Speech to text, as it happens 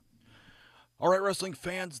All right, wrestling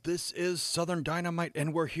fans, this is Southern Dynamite,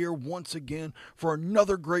 and we're here once again for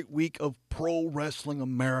another great week of Pro Wrestling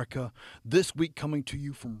America. This week coming to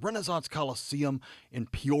you from Renaissance Coliseum in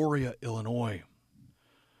Peoria, Illinois.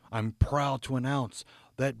 I'm proud to announce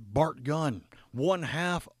that Bart Gunn, one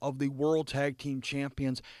half of the World Tag Team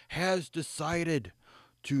Champions, has decided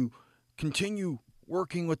to continue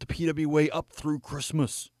working with the PWA up through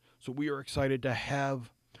Christmas. So we are excited to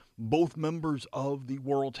have both members of the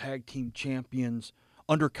World Tag Team Champions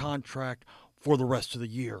under contract for the rest of the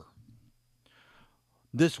year.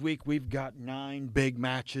 This week we've got 9 big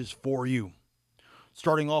matches for you.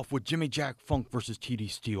 Starting off with Jimmy Jack Funk versus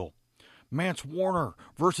TD Steele. Mance Warner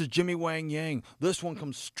versus Jimmy Wang Yang. This one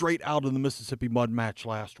comes straight out of the Mississippi Mud match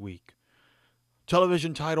last week.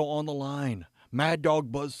 Television title on the line. Mad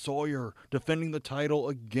Dog Buzz Sawyer defending the title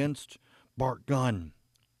against Bart Gunn.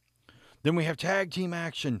 Then we have tag team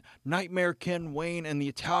action. Nightmare Ken Wayne and the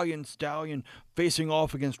Italian Stallion facing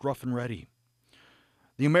off against Rough and Ready.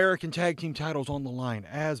 The American tag team titles on the line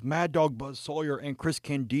as Mad Dog Buzz Sawyer and Chris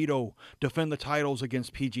Candido defend the titles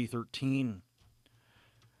against PG-13.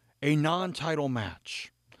 A non-title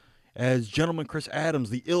match as Gentleman Chris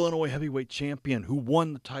Adams, the Illinois heavyweight champion who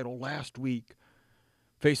won the title last week,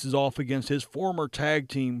 faces off against his former tag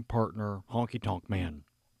team partner, Honky Tonk Man.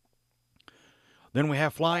 Then we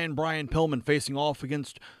have Flying Brian Pillman facing off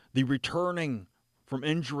against the returning from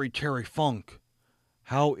injury Terry Funk.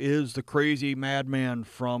 How is the crazy madman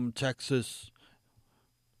from Texas,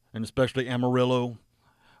 and especially Amarillo,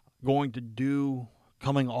 going to do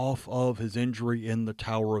coming off of his injury in the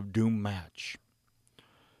Tower of Doom match?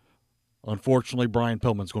 Unfortunately, Brian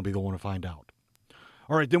Pillman's going to be the one to find out.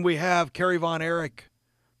 All right, then we have Kerry Von Erich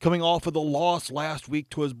coming off of the loss last week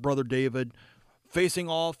to his brother David, facing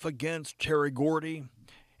off against Terry Gordy.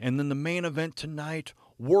 And then the main event tonight,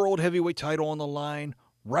 World Heavyweight title on the line,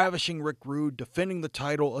 Ravishing Rick Rude defending the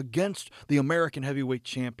title against the American Heavyweight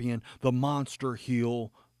Champion, the monster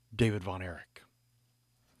heel, David Von Erich.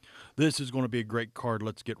 This is going to be a great card.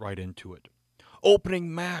 Let's get right into it.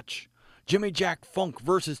 Opening match, Jimmy Jack Funk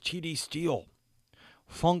versus TD Steele.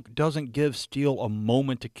 Funk doesn't give Steele a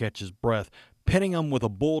moment to catch his breath, pinning him with a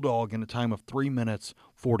bulldog in a time of 3 minutes,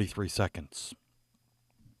 43 seconds.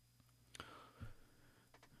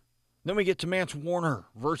 Then we get to Mance Warner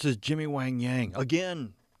versus Jimmy Wang Yang,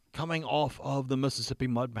 again coming off of the Mississippi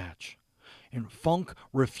Mud match. And Funk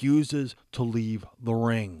refuses to leave the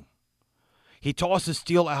ring. He tosses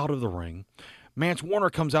Steele out of the ring. Mance Warner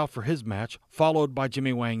comes out for his match, followed by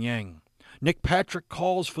Jimmy Wang Yang. Nick Patrick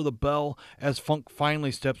calls for the bell as Funk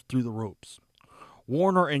finally steps through the ropes.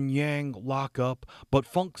 Warner and Yang lock up, but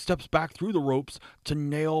Funk steps back through the ropes to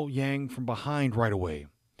nail Yang from behind right away.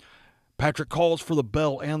 Patrick calls for the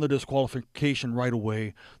bell and the disqualification right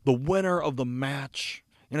away. The winner of the match,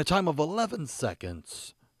 in a time of 11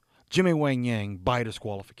 seconds, Jimmy Wang Yang by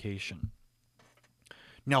disqualification.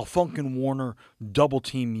 Now Funk and Warner double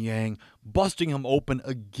team Yang, busting him open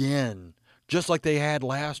again, just like they had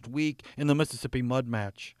last week in the Mississippi Mud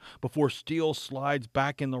match, before Steele slides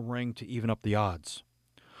back in the ring to even up the odds.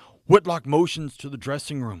 Whitlock motions to the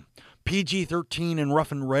dressing room. PG-13 and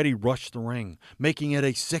Rough and Ready rush the ring, making it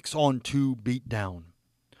a 6-on-2 beatdown.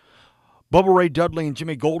 Bubba Ray Dudley and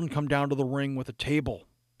Jimmy Golden come down to the ring with a table.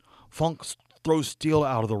 Funk throws Steele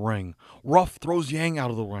out of the ring. Ruff throws Yang out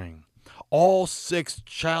of the ring. All 6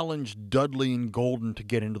 challenge Dudley and Golden to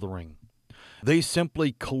get into the ring. They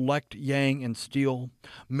simply collect Yang and Steele,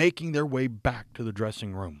 making their way back to the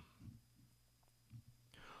dressing room.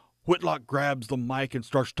 Whitlock grabs the mic and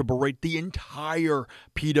starts to berate the entire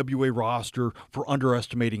PWA roster for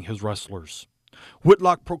underestimating his wrestlers.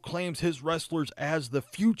 Whitlock proclaims his wrestlers as the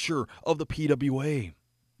future of the PWA.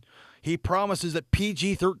 He promises that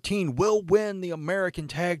PG-13 will win the American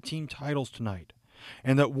Tag Team titles tonight,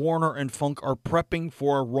 and that Warner and Funk are prepping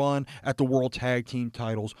for a run at the World Tag Team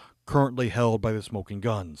titles currently held by the Smoking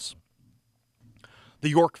Guns. The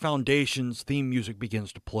York Foundation's theme music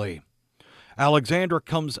begins to play. Alexandra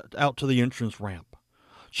comes out to the entrance ramp.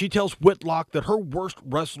 She tells Whitlock that her worst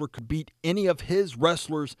wrestler could beat any of his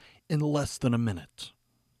wrestlers in less than a minute.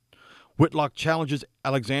 Whitlock challenges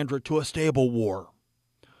Alexandra to a stable war.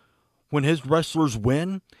 When his wrestlers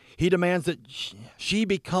win, he demands that she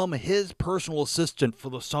become his personal assistant for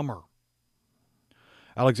the summer.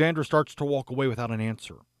 Alexandra starts to walk away without an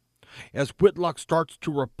answer. As Whitlock starts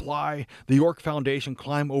to reply, the York Foundation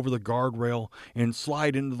climb over the guardrail and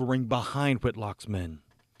slide into the ring behind Whitlock's men.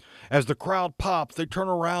 As the crowd pops, they turn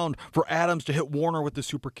around for Adams to hit Warner with the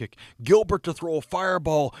super kick, Gilbert to throw a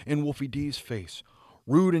fireball in Wolfie D's face.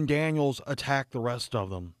 Rude and Daniels attack the rest of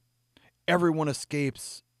them. Everyone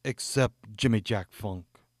escapes except Jimmy Jack Funk.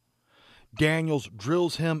 Daniels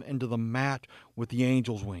drills him into the mat with the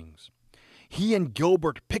Angel's wings. He and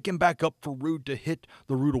Gilbert pick him back up for Rude to hit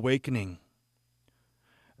the Rude Awakening.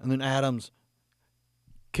 And then Adams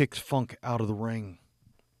kicks Funk out of the ring.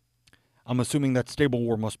 I'm assuming that stable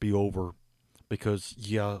war must be over because,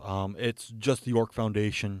 it's just the York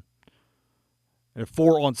Foundation. And a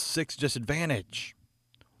 4-on-6 disadvantage.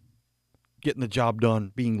 Getting the job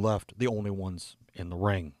done, being left the only ones in the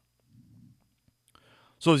ring.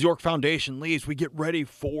 So as York Foundation leaves, we get ready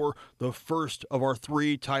for the first of our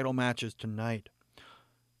 3 title matches tonight.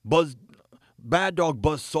 Bad Dog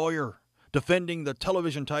Buzz Sawyer defending the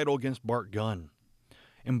television title against Bart Gunn.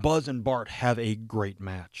 And Buzz and Bart have a great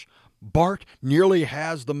match. Bart nearly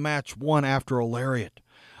has the match won after a lariat,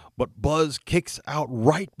 but Buzz kicks out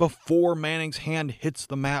right before Manning's hand hits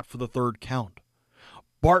the mat for the 3rd count.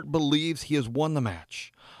 Bart believes he has won the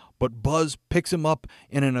match, but Buzz picks him up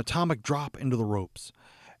in an atomic drop into the ropes.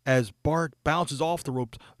 As Bart bounces off the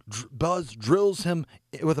ropes, Buzz drills him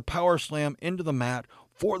with a power slam into the mat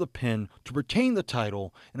for the pin to retain the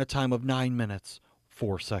title in a time of 9 minutes,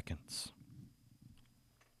 4 seconds.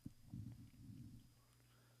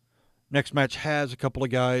 Next match has a couple of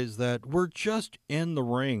guys that were just in the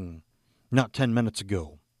ring not 10 minutes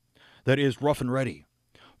ago. That is Rough and Ready,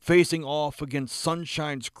 facing off against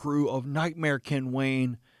Sunshine's crew of Nightmare Ken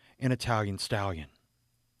Wayne and Italian Stallion.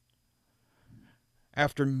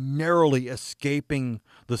 After narrowly escaping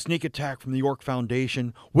the sneak attack from the York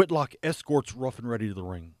Foundation, Whitlock escorts Rough and Ready to the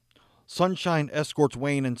ring. Sunshine escorts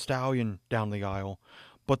Wayne and Stallion down the aisle,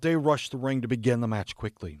 but they rush the ring to begin the match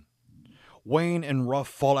quickly. Wayne and Ruff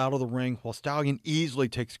fall out of the ring while Stallion easily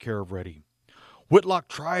takes care of Reddy. Whitlock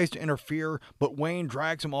tries to interfere, but Wayne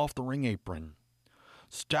drags him off the ring apron.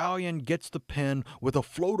 Stallion gets the pin with a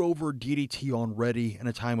float-over DDT on Reddy in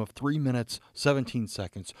a time of 3 minutes, 17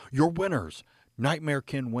 seconds. Your winners, Nightmare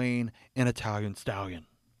Ken Wayne and Italian Stallion.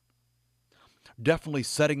 Definitely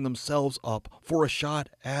setting themselves up for a shot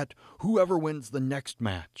at whoever wins the next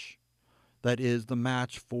match. That is the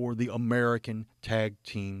match for the American Tag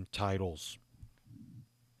Team titles.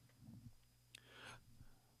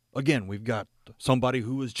 Again, we've got somebody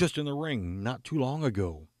who was just in the ring not too long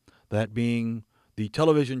ago. That being the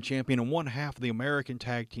television champion and one half of the American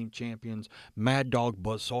Tag Team champions, Mad Dog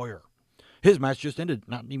Buzz Sawyer. His match just ended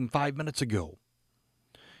not even 5 minutes ago.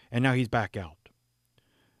 And now he's back out.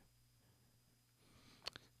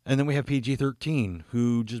 And then we have PG-13,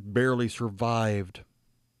 who just barely survived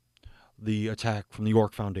the attack from the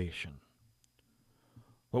York Foundation.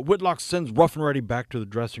 But Whitlock sends Rough and Ready back to the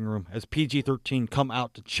dressing room as PG-13 come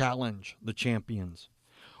out to challenge the champions.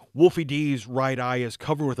 Wolfie D's right eye is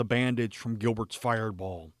covered with a bandage from Gilbert's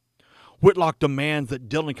fireball. Whitlock demands that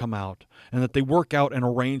Dylan come out and that they work out an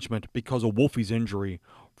arrangement because of Wolfie's injury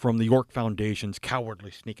from the York Foundation's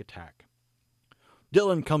cowardly sneak attack.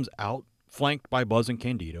 Dylan comes out, flanked by Buzz and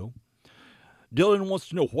Candido. Dylan wants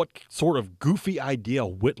to know what sort of goofy idea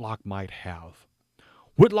Whitlock might have.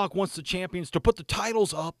 Whitlock wants the champions to put the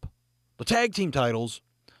titles up, the tag team titles,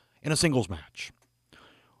 in a singles match.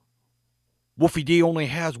 Wolfie D only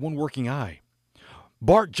has one working eye.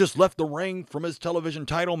 Bart just left the ring from his television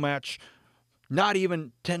title match not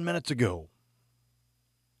even 10 minutes ago.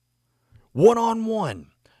 1-on-1,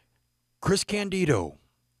 Chris Candido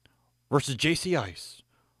versus JC Ice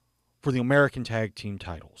for the American Tag Team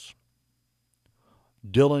titles.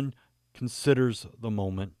 Dylan considers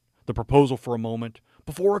the proposal for a moment,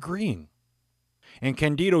 before agreeing. And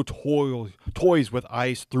Candido toys with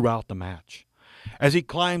Ice throughout the match. As he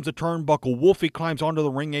climbs the turnbuckle, Wolfie climbs onto the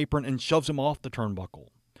ring apron and shoves him off the turnbuckle.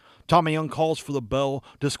 Tommy Young calls for the bell,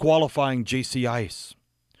 disqualifying JC Ice.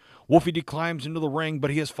 Wolfie D climbs into the ring, but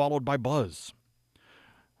he is followed by Buzz.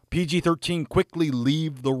 PG-13 quickly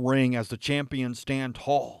leave the ring as the champions stand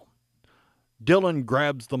tall. Dylan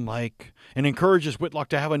grabs the mic and encourages Whitlock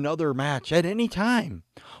to have another match at any time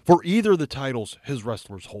for either of the titles his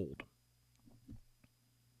wrestlers hold.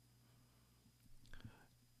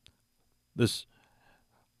 This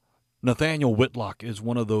Nathaniel Whitlock is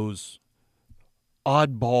one of those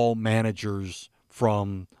oddball managers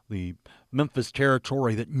from the Memphis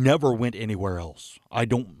territory that never went anywhere else. I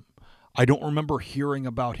don't remember hearing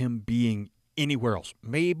about him being anywhere else.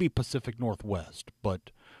 Maybe Pacific Northwest,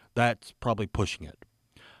 but that's probably pushing it.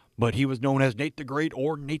 But he was known as Nate the Great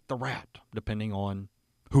or Nate the Rat, depending on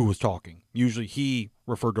who was talking. Usually he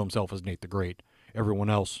referred to himself as Nate the Great. Everyone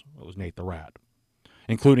else was Nate the Rat,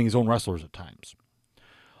 including his own wrestlers at times.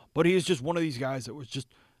 But he is just one of these guys that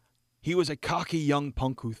he was a cocky young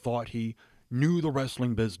punk who thought he knew the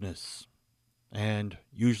wrestling business and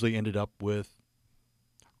usually ended up with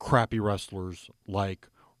crappy wrestlers like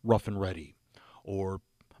Rough and Ready or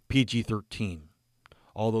PG-13.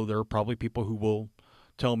 Although there are probably people who will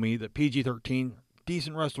tell me that PG-13,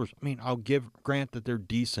 decent wrestlers. I mean, I'll grant that they're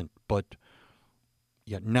decent, but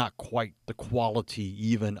yet not quite the quality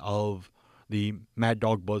even of the Mad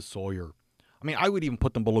Dog Buzz Sawyer. I mean, I would even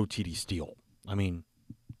put them below TD Steele. I mean,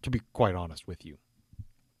 to be quite honest with you.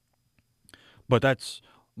 But that's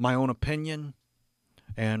my own opinion,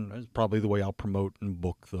 and it's probably the way I'll promote and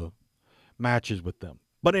book the matches with them.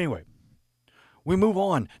 But anyway, we move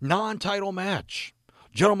on. Non-title match.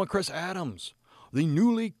 Gentleman Chris Adams, the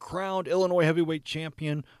newly crowned Illinois Heavyweight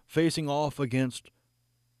Champion, facing off against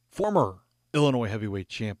former Illinois Heavyweight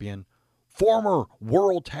Champion, former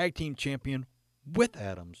World Tag Team Champion with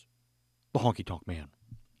Adams, the Honky Tonk Man.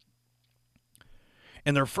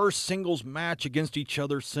 In their first singles match against each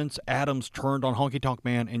other since Adams turned on Honky Tonk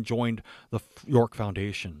Man and joined the York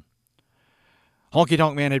Foundation. Honky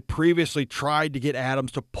Tonk Man had previously tried to get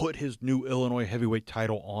Adams to put his new Illinois Heavyweight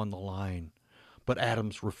title on the line, but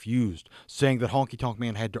Adams refused, saying that Honky Tonk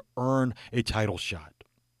Man had to earn a title shot.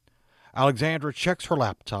 Alexandra checks her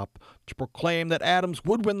laptop to proclaim that Adams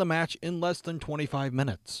would win the match in less than 25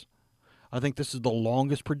 minutes. I think this is the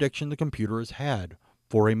longest prediction the computer has had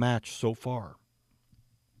for a match so far.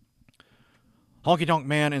 Honky Tonk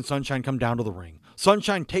Man and Sunshine come down to the ring.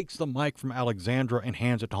 Sunshine takes the mic from Alexandra and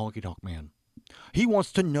hands it to Honky Tonk Man. He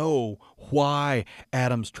wants to know why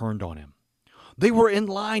Adams turned on him. They were in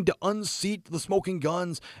line to unseat the Smoking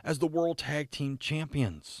Guns as the World Tag Team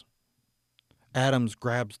Champions. Adams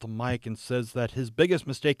grabs the mic and says that his biggest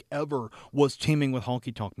mistake ever was teaming with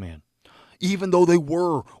Honky Tonk Man, even though they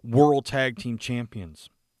were World Tag Team Champions.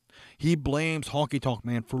 He blames Honky Tonk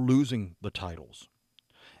Man for losing the titles.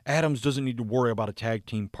 Adams doesn't need to worry about a tag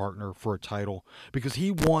team partner for a title because he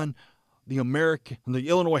won the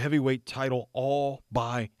Illinois Heavyweight title all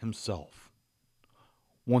by himself.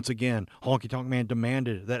 Once again, Honky Tonk Man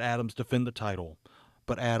demanded that Adams defend the title,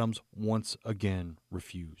 but Adams once again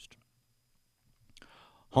refused.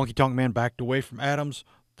 Honky Tonk Man backed away from Adams,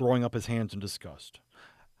 throwing up his hands in disgust.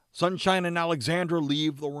 Sunshine and Alexandra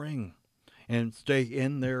leave the ring and stay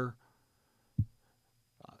in their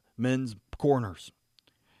men's corners.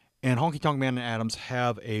 And Honky Tonk Man and Adams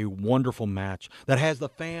have a wonderful match that has the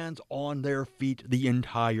fans on their feet the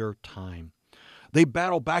entire time. They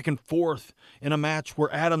battle back and forth in a match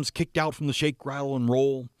where Adams kicked out from the shake, rattle, and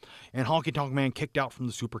roll, and Honky Tonk Man kicked out from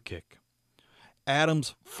the super kick.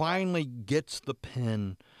 Adams finally gets the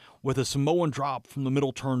pin with a Samoan drop from the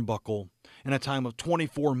middle turnbuckle in a time of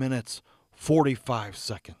 24 minutes, 45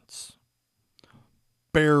 seconds.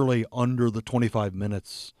 Barely under the 25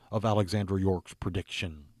 minutes of Alexandra York's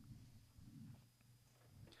prediction.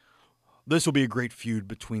 This will be a great feud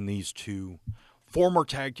between these two former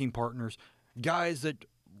tag team partners, guys that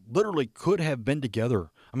literally could have been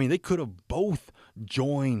together. I mean, they could have both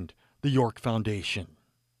joined the York Foundation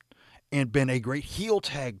and been a great heel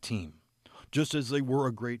tag team, just as they were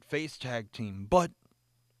a great face tag team. But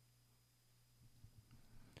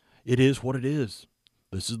it is what it is.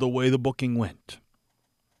 This is the way the booking went.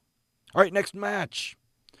 All right, next match.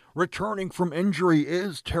 Returning from injury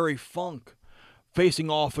is Terry Funk, facing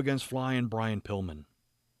off against Flying Brian Pillman.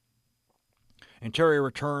 And Terry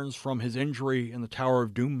returns from his injury in the Tower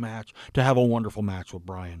of Doom match to have a wonderful match with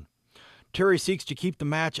Brian. Terry seeks to keep the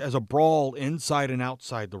match as a brawl inside and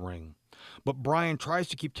outside the ring, but Brian tries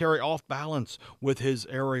to keep Terry off balance with his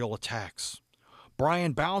aerial attacks.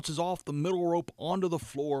 Brian bounces off the middle rope onto the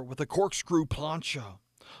floor with a corkscrew plancha,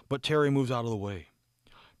 but Terry moves out of the way.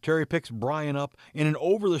 Terry picks Brian up in an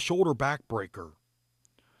over-the-shoulder backbreaker,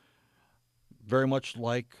 very much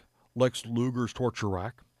like Lex Luger's torture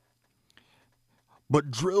rack, but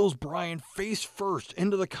drills Brian face first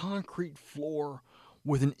into the concrete floor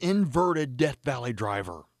with an inverted Death Valley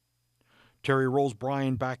driver. Terry rolls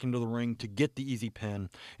Brian back into the ring to get the easy pin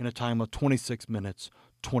in a time of 26 minutes,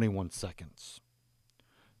 21 seconds.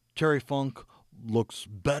 Terry Funk looks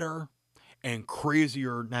better and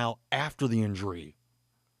crazier now after the injury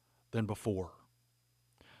than before.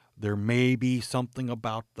 There may be something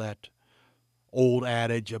about that old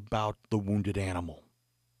adage about the wounded animal.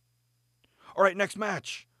 All right, next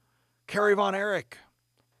match. Kerry Von Erich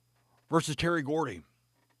versus Terry Gordy.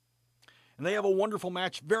 And they have a wonderful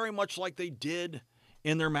match, very much like they did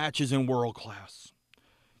in their matches in World Class.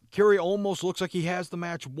 Kerry almost looks like he has the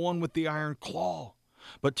match won with the Iron Claw,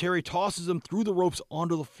 but Terry tosses him through the ropes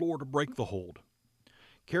onto the floor to break the hold.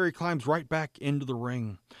 Kerry climbs right back into the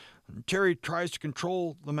ring. Terry tries to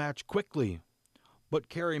control the match quickly, but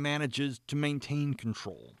Kerry manages to maintain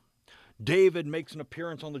control. David makes an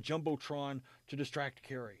appearance on the Jumbotron to distract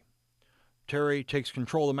Kerry. Terry takes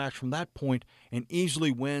control of the match from that point and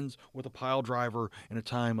easily wins with a pile driver in a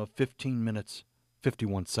time of 15 minutes,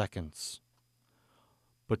 51 seconds.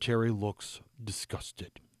 But Terry looks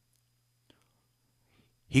disgusted.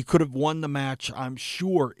 He could have won the match, I'm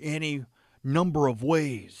sure, any number of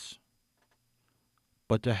ways.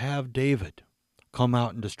 But to have David come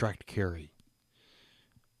out and distract Kerry,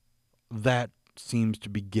 that seems to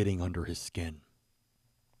be getting under his skin.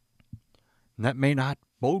 And that may not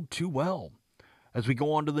bode too well as we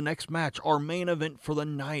go on to the next match, our main event for the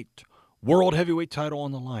night. World Heavyweight title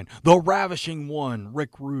on the line. The Ravishing One,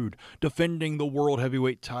 Rick Rude, defending the World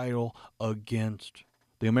Heavyweight title against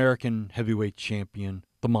the American Heavyweight Champion,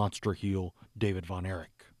 the Monster Heel, David Von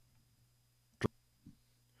Erich.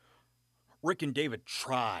 Rick and David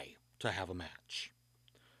try to have a match,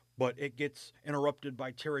 but it gets interrupted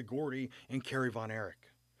by Terry Gordy and Kerry Von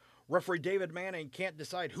Erich. Referee David Manning can't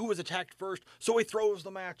decide who was attacked first, so he throws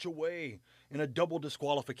the match away in a double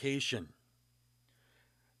disqualification.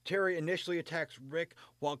 Terry initially attacks Rick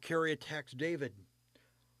while Kerry attacks David.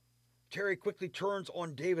 Terry quickly turns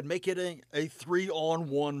on David, making it a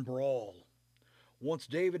 3-on-1 brawl. Once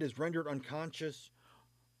David is rendered unconscious,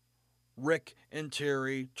 Rick and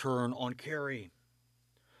Terry turn on Kerry.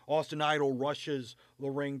 Austin Idol rushes the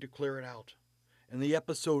ring to clear it out, and the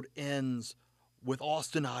episode ends with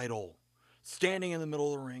Austin Idol standing in the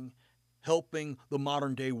middle of the ring, helping the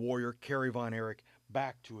modern-day warrior Kerry Von Erich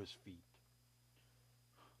back to his feet.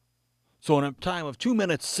 So in a time of 2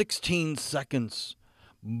 minutes, 16 seconds,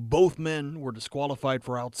 both men were disqualified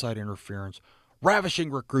for outside interference. Ravishing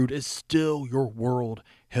Rick Rude is still your World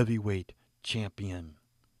Heavyweight Champion.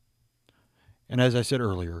 And as I said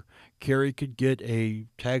earlier, Kerry could get a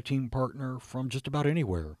tag team partner from just about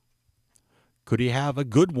anywhere. Could he have a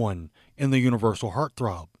good one in the Universal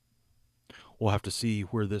Heartthrob? We'll have to see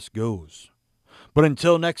where this goes. But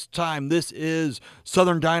until next time, this is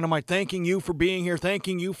Southern Dynamite thanking you for being here,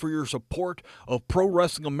 thanking you for your support of Pro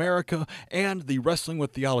Wrestling America and the Wrestling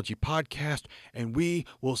with Theology podcast, and we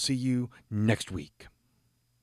will see you next week.